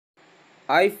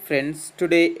Hi friends,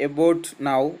 today about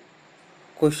now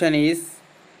question is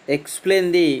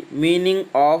explain the meaning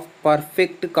of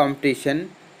perfect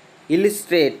competition,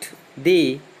 illustrate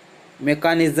the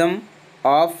mechanism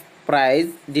of price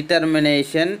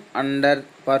determination under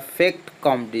perfect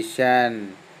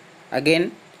competition.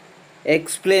 Again,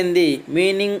 explain the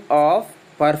meaning of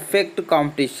perfect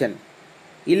competition,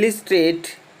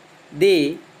 illustrate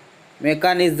the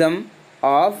mechanism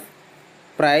of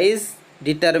price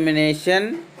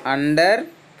determination under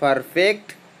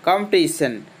perfect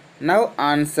competition. Now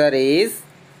answer is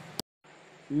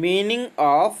meaning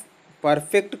of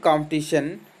perfect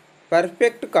competition.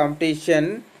 Perfect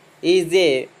competition is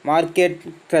a market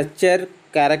structure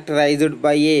characterized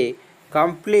by a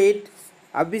complete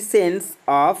absence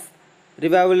of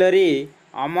rivalry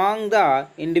among the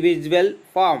individual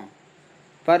firm.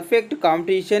 Perfect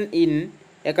competition in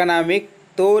economic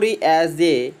theory as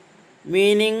a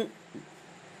meaning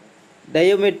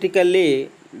diametrically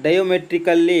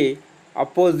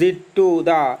opposite to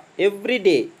the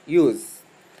everyday use.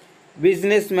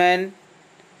 Businessmen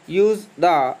use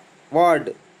the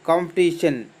word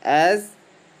competition as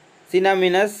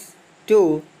synonymous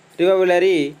to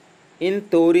rivalry. In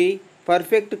theory,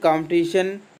 perfect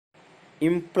competition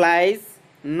implies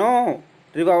no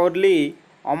rivalry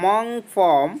among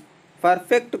firms.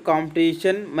 Perfect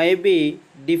competition may be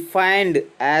defined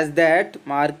as that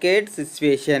market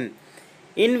situation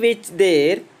in which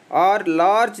there are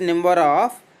large number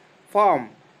of firms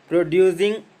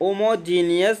producing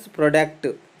homogeneous product.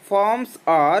 Firms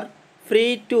are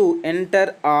free to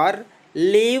enter or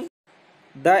leave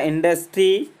the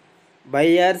industry.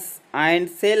 Buyers and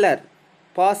seller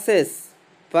possess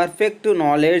perfect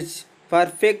knowledge,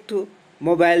 perfect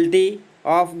mobility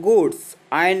of goods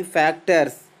and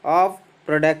factors of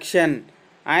production,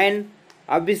 and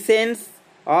absence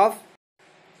of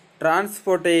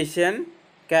transportation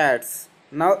cats.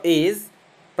 Now is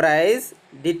price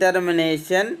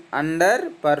determination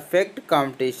under perfect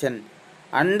competition.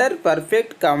 Under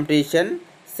perfect competition,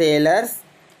 sellers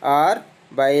or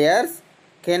buyers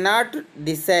cannot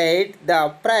decide the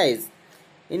price.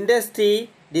 Industry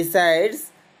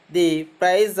decides the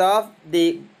price of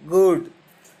the good.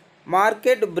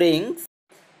 Market brings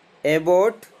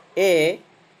about a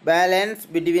balance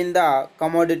between the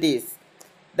commodities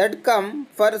that come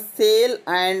for sale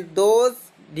and those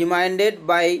demanded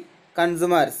by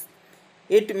consumers.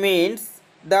 It means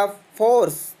the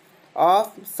force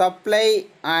of supply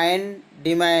and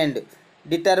demand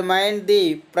determine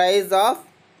the price of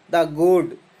the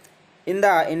good in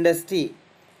the industry.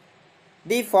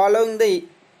 The following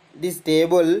this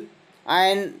table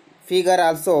and figure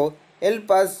also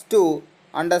help us to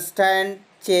understand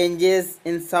changes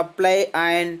in supply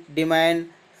and demand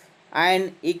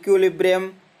and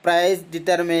equilibrium price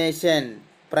determination.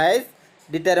 Price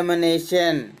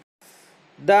determination.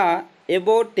 The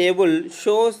above table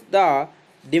shows the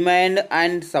demand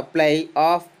and supply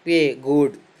of a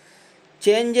good.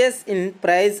 Changes in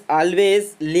price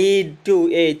always lead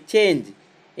to a change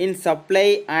in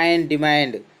supply and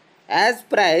demand. As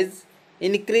price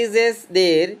increases,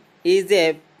 there is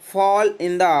a fall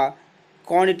in the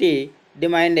quantity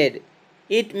demanded.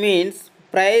 It means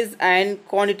price and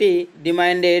quantity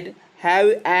demanded have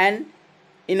an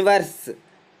inverse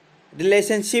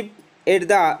relationship at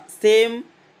the same.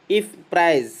 If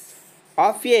price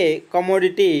of a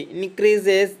commodity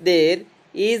increases, there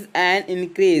is an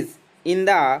increase in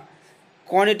the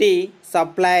quantity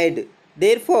supplied.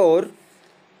 Therefore,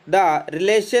 the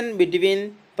relation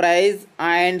between price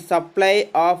and supply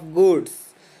of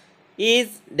goods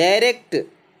is direct.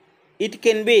 It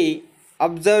can be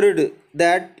observed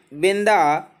that when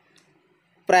the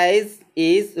price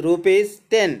is rupees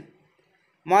 10,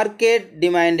 market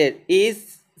demanded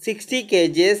is 60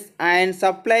 kgs and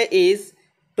supply is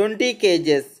 20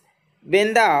 kgs.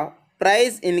 When the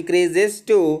price increases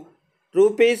to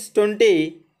rupees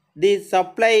 20, the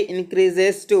supply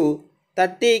increases to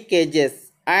 30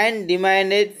 kgs and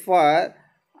demand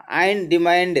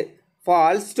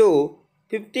falls to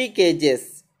 50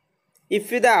 kgs. If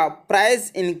the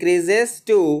price increases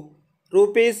to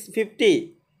rupees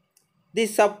 50, the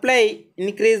supply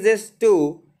increases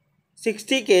to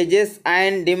 60 kgs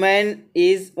and demand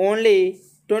is only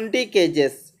 20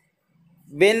 kgs.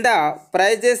 When the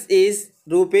prices is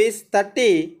rupees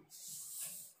 30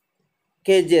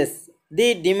 kgs,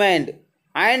 the demand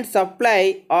and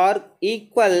supply are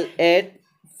equal at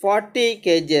 40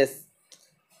 kgs.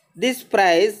 This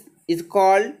price is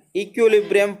called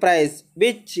equilibrium price,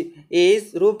 which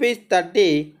is rupees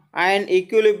 30 and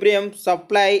equilibrium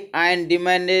supply and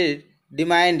demand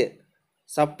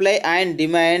supply and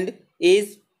demand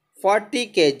is 40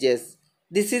 kgs.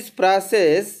 This is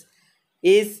process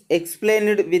is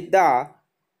explained with the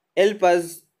help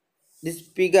us this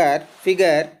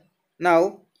figure.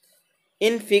 Now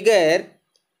in figure,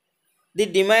 the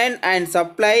demand and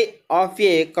supply of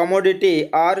a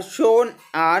commodity are shown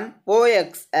on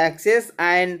OX axis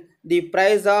and the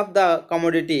price of the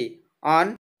commodity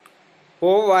on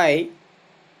OY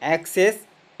axis.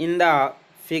 In the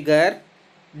figure,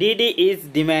 DD is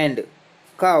demand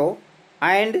curve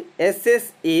and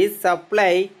SS is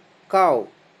supply curve.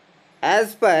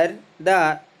 As per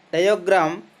the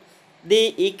diagram,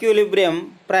 the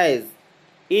equilibrium price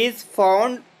is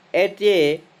found at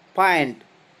a point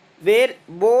where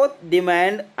both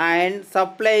demand and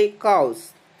supply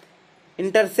curves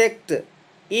intersect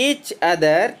each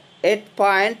other at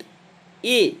point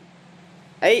E,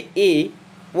 i.e.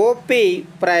 OP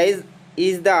price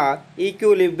is the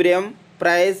equilibrium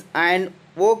price and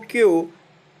OQ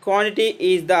quantity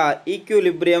is the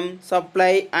equilibrium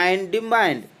supply and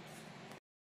demand.